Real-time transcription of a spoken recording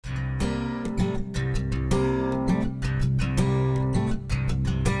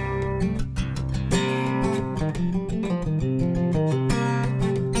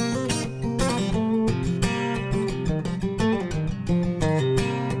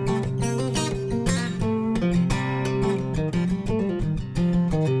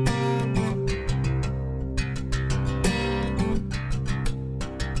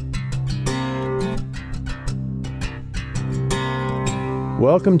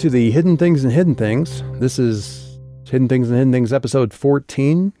Welcome to the Hidden Things and Hidden Things. This is Hidden Things and Hidden Things episode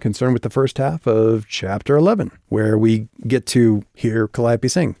 14, concerned with the first half of chapter 11, where we get to hear Calliope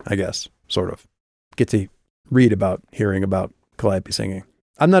sing, I guess, sort of. Get to read about hearing about Calliope singing.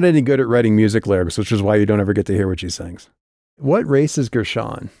 I'm not any good at writing music lyrics, which is why you don't ever get to hear what she sings. What race is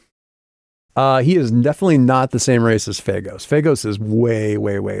Gershon? He is definitely not the same race as Phagos. Phagos is way,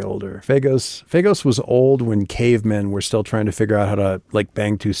 way, way older. Phagos was old when cavemen were still trying to figure out how to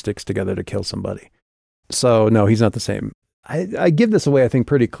bang two sticks together to kill somebody. So no, he's not the same. I give this away, I think,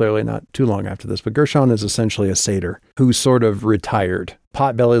 pretty clearly, not too long after this, but Gershon is essentially a satyr who's sort of retired.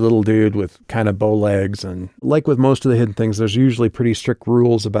 Pot-bellied little dude with kind of bow legs. And like with most of the hidden things, there's usually pretty strict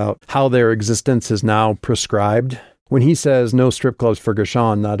rules about how their existence is now prescribed. When he says no strip clubs for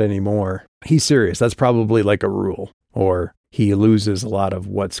Gershon, not anymore, he's serious. That's probably like a rule, or he loses a lot of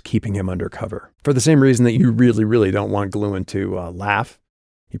what's keeping him undercover. For the same reason that you really, really don't want Gluin to laugh.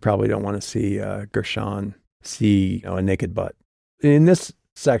 You probably don't want to see Gershon see a naked butt. In this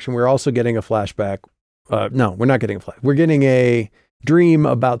section, we're also getting a flashback. No, we're not getting a flashback. We're getting a dream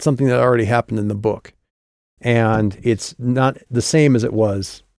about something that already happened in the book. And it's not the same as it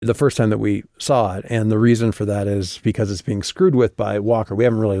was the first time that we saw it. And the reason for that is because it's being screwed with by Walker. We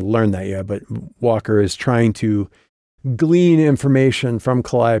haven't really learned that yet, but Walker is trying to glean information from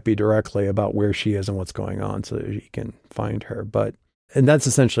Calliope directly about where she is and what's going on so that he can find her. And that's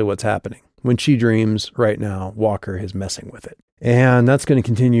essentially what's happening. When she dreams right now, Walker is messing with it. And that's going to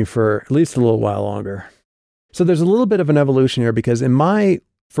continue for at least a little while longer. So there's a little bit of an evolution here, because in my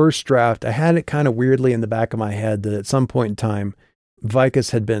first draft, I had it kind of weirdly in the back of my head that at some point in time, Vicus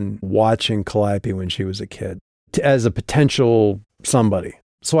had been watching Calliope when she was a kid as a potential somebody.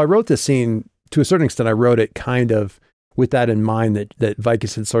 So I wrote this scene, to a certain extent, I wrote it kind of with that in mind, that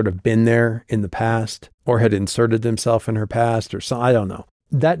Vicus had sort of been there in the past or had inserted himself in her past or so. I don't know.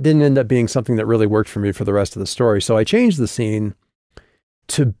 That didn't end up being something that really worked for me for the rest of the story. So I changed the scene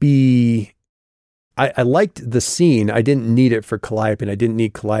to be, I liked the scene. I didn't need it for Calliope, and I didn't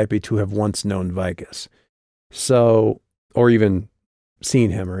need Calliope to have once known Vicus. So, or even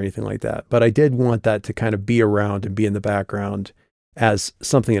seen him or anything like that. But I did want that to kind of be around and be in the background as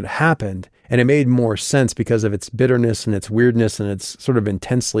something that happened. And it made more sense because of its bitterness and its weirdness and its sort of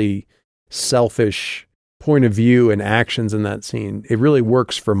intensely selfish point of view and actions in that scene. It really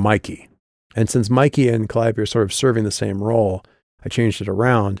works for Mikey. And since Mikey and Calliope are sort of serving the same role, I changed it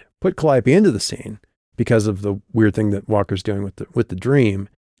around, put Calliope into the scene because of the weird thing that Walker's doing with the dream.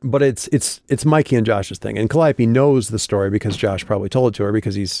 But it's Mikey and Josh's thing. And Calliope knows the story because Josh probably told it to her,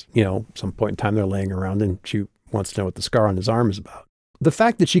 because he's, some point in time they're laying around and she wants to know what the scar on his arm is about. The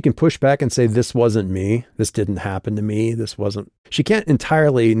fact that she can push back and say, this wasn't me, this didn't happen to me, she can't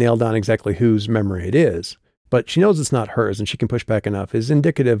entirely nail down exactly whose memory it is, but she knows it's not hers, and she can push back enough, is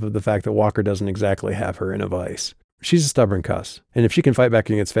indicative of the fact that Walker doesn't exactly have her in a vice. She's a stubborn cuss. And if she can fight back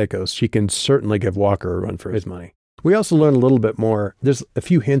against Phagos, she can certainly give Walker a run for his money. We also learn a little bit more. There's a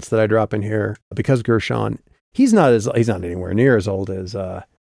few hints that I drop in here because Gershon, he's not anywhere near as old as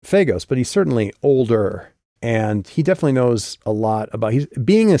Phagos, but he's certainly older. And he definitely knows a lot about, he's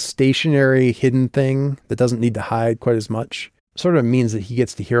being a stationary hidden thing that doesn't need to hide quite as much, sort of means that he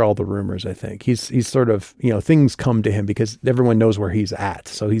gets to hear all the rumors, I think. He's sort of, things come to him because everyone knows where he's at.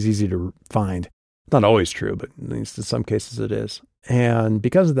 So he's easy to find. Not always true, but at least in some cases it is. And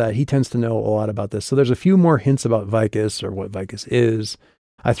because of that, he tends to know a lot about this. So there's a few more hints about Vicus or what Vicus is.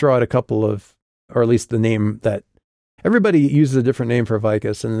 I throw out a couple of, or at least the name that everybody uses a different name for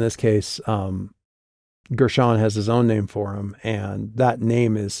Vicus. And in this case, Gershon has his own name for him. And that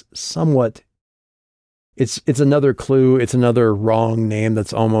name is somewhat, it's another clue. It's another wrong name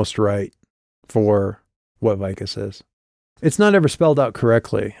that's almost right for what Vicus is. It's not ever spelled out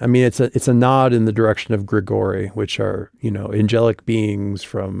correctly. I mean, it's a nod in the direction of Grigori, which are, angelic beings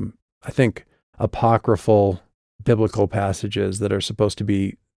from, I think, apocryphal biblical passages that are supposed to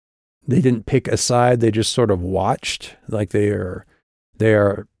be, they didn't pick a side, they just sort of watched, like they are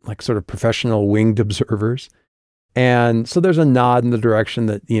like sort of professional winged observers. And so there's a nod in the direction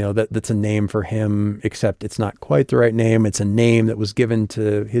that, that's a name for him, except it's not quite the right name. It's a name that was given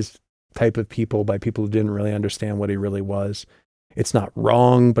to his type of people by people who didn't really understand what he really was. It's not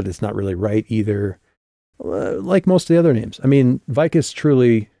wrong, but it's not really right either. Like most of the other names. I mean, Vicus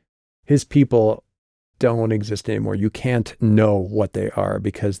truly, his people don't exist anymore. You can't know what they are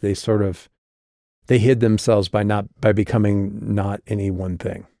because they hid themselves by becoming not any one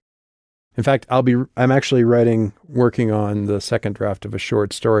thing. In fact, I'm actually working on the second draft of a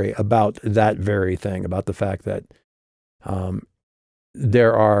short story about that very thing, about the fact that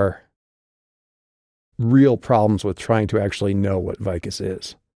there are real problems with trying to actually know what Vicus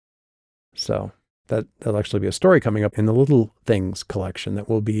is. So that'll actually be a story coming up in the Little Things collection that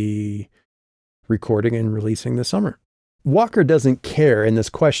we'll be recording and releasing this summer. Walker doesn't care in this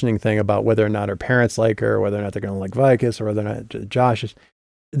questioning thing about whether or not her parents like her, or whether or not they're going to like Vicus, or whether or not Josh is.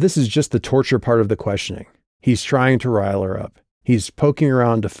 This is just the torture part of the questioning. He's trying to rile her up. He's poking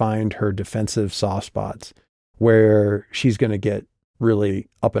around to find her defensive soft spots where she's going to get really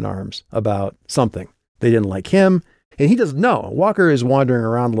up in arms about something. They didn't like him, and he doesn't know. Walker is wandering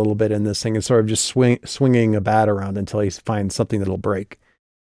around a little bit in this thing and sort of just swinging a bat around until he finds something that'll break.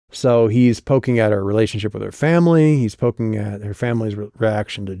 So he's poking at her relationship with her family. He's poking at her family's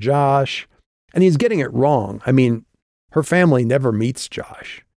reaction to Josh, and he's getting it wrong. I mean, her family never meets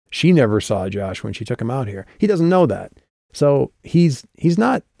Josh. She never saw Josh when she took him out here. He doesn't know that. So he's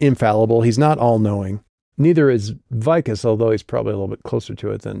not infallible. He's not all-knowing. Neither is Vicus, although he's probably a little bit closer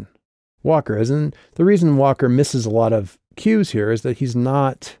to it than Walker is. And the reason Walker misses a lot of cues here is that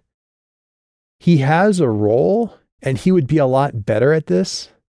he has a role, and he would be a lot better at this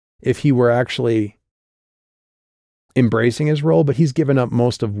if he were actually embracing his role, but he's given up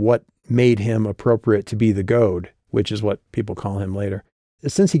most of what made him appropriate to be the goad, which is what people call him later.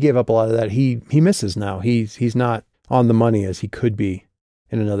 Since he gave up a lot of that, he misses now. He's not on the money as he could be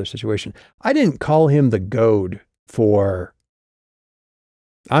in another situation. I didn't call him the goad for,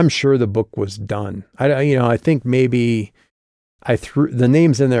 I'm sure the book was done. I think maybe I threw the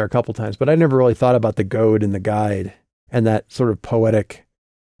names in there a couple times, but I never really thought about the goad and the guide and that sort of poetic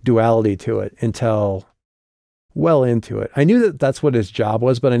duality to it until well into it. I knew that that's what his job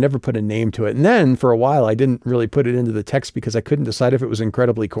was, but I never put a name to it. And then for a while, I didn't really put it into the text because I couldn't decide if it was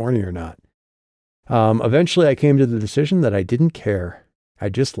incredibly corny or not. Eventually, I came to the decision that I didn't care. I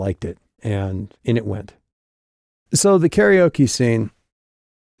just liked it, and in it went. So the karaoke scene,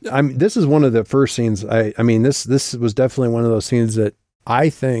 this is one of the first scenes. This was definitely one of those scenes that I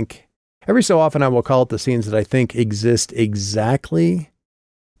think, every so often I will call it the scenes that I think exist exactly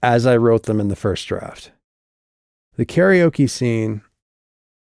as I wrote them in the first draft. The karaoke scene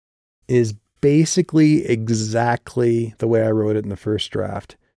is basically exactly the way I wrote it in the first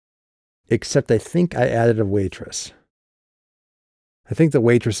draft, except I think I added a waitress. I think the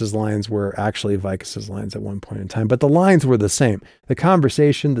waitress's lines were actually Vicus's lines at one point in time, but the lines were the same. The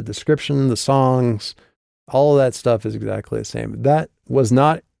conversation, the description, the songs, all of that stuff is exactly the same. That was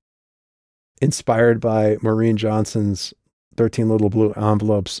not inspired by Maureen Johnson's 13 Little Blue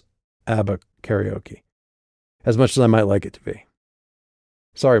Envelopes ABBA karaoke, as much as I might like it to be.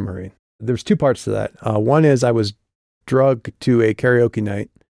 Sorry, Maureen. There's two parts to that. One is I was drugged to a karaoke night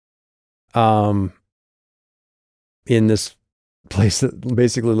in this place that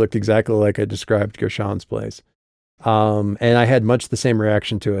basically looked exactly like I described Gershon's place. And I had much the same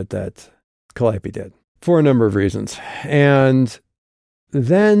reaction to it that Calliope did for a number of reasons. And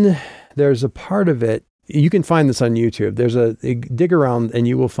then there's a part of it, you can find this on YouTube. There's dig around and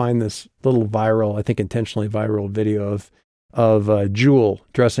you will find this little viral, I think intentionally viral video of Jewel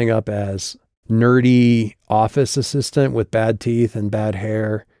dressing up as nerdy office assistant with bad teeth and bad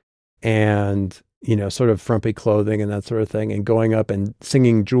hair and, sort of frumpy clothing and that sort of thing, and going up and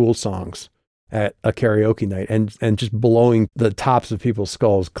singing Jewel songs at a karaoke night and just blowing the tops of people's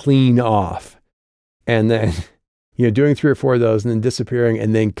skulls clean off. And then, doing 3 or 4 of those and then disappearing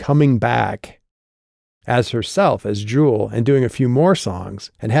and then coming back as herself, as Jewel, and doing a few more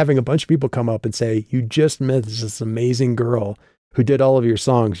songs and having a bunch of people come up and say, you just met this amazing girl who did all of your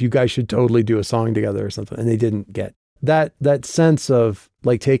songs. You guys should totally do a song together or something. And they didn't get that sense of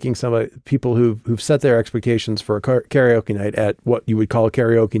like taking people who've set their expectations for a karaoke night at what you would call a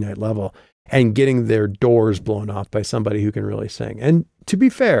karaoke night level and getting their doors blown off by somebody who can really sing. And to be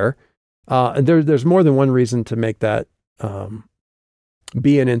fair, there's more than one reason to make that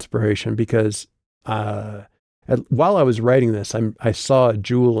be an inspiration, because while I was writing this, I saw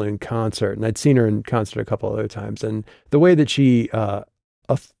Jewel in concert, and I'd seen her in concert a couple other times. And the way that she,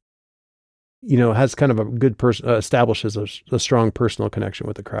 has kind of a good person, establishes a strong personal connection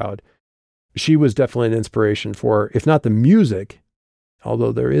with the crowd. She was definitely an inspiration for, if not the music,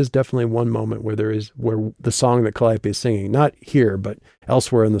 although there is definitely one moment where the song that Calliope is singing, not here, but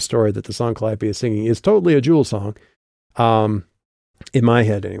elsewhere in the story, that the song Calliope is singing is totally a Jewel song, in my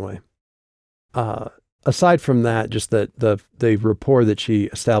head anyway. Aside from that, just that the rapport that she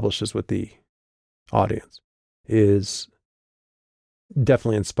establishes with the audience is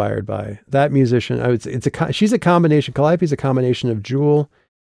definitely inspired by that musician. I would say she's a combination. Calliope's a combination of Jewel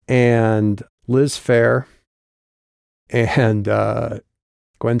and Liz Phair and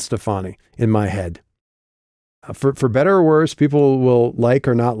Gwen Stefani in my head. For better or worse, people will like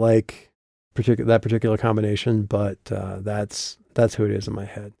or not like that particular combination, but that's who it is in my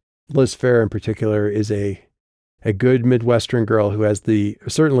head. Liz Phair in particular is a good Midwestern girl who has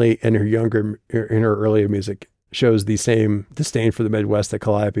certainly in her earlier music, shows the same disdain for the Midwest that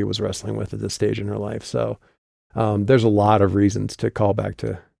Calliope was wrestling with at this stage in her life. So there's a lot of reasons to call back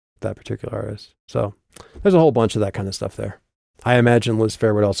to that particular artist. So there's a whole bunch of that kind of stuff there. I imagine Liz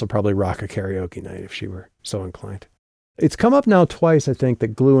Phair would also probably rock a karaoke night if she were so inclined. It's come up now twice, I think,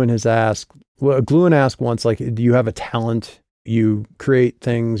 that Gluin has asked. Well, Gluin asked once, like, do you have a talent? You create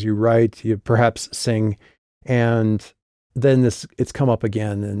things, you write, you perhaps sing. And then it's come up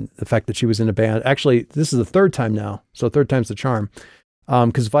again. And the fact that she was in a band, actually, this is the third time now. So third time's the charm.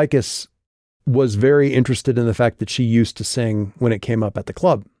 Because Vicus was very interested in the fact that she used to sing when it came up at the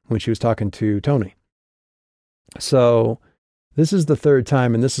club, when she was talking to Tony. So this is the third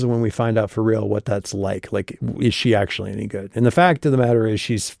time, and this is when we find out for real what that's like. Like, is she actually any good? And the fact of the matter is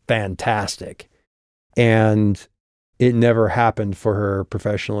she's fantastic. And it never happened for her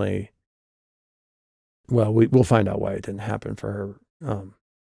professionally. Well, we'll find out why it didn't happen for her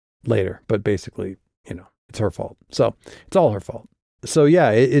later. But basically, it's her fault. So it's all her fault. So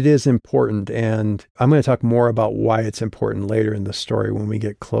yeah, it is important. And I'm going to talk more about why it's important later in the story when we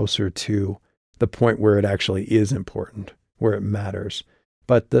get closer to the point where it actually is important, where it matters.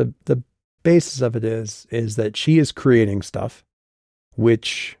 But the basis of it is that she is creating stuff,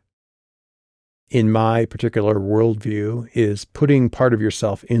 which in my particular worldview is putting part of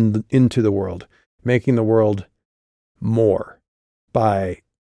yourself into the world, making the world more by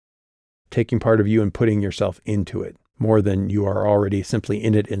taking part of you and putting yourself into it more than you are already simply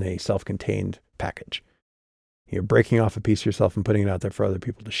in it in a self-contained package. You're breaking off a piece of yourself and putting it out there for other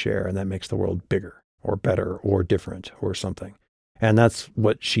people to share, and that makes the world bigger or better or different or something. And that's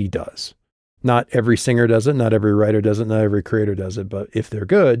what she does. Not every singer does it, not every writer does it, not every creator does it, but if they're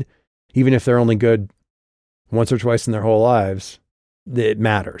good, even if they're only good once or twice in their whole lives, it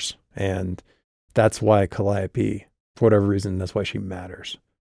matters. And that's why Calliope, for whatever reason, that's why she matters.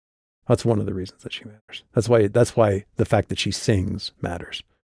 That's one of the reasons that she matters. That's why the fact that she sings matters.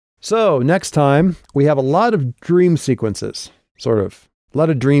 So next time we have a lot of dream sequences, sort of a lot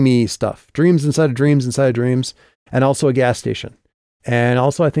of dreamy stuff, dreams inside of dreams inside of dreams, and also a gas station. And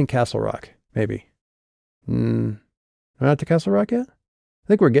also I think Castle Rock, maybe. We're not to Castle Rock yet? I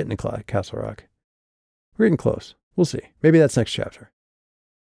think we're getting to Castle Rock. We're getting close. We'll see. Maybe that's next chapter.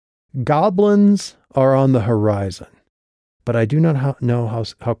 Goblins are on the horizon, but I do not know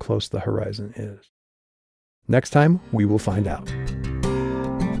how close the horizon is. Next time, we will find out.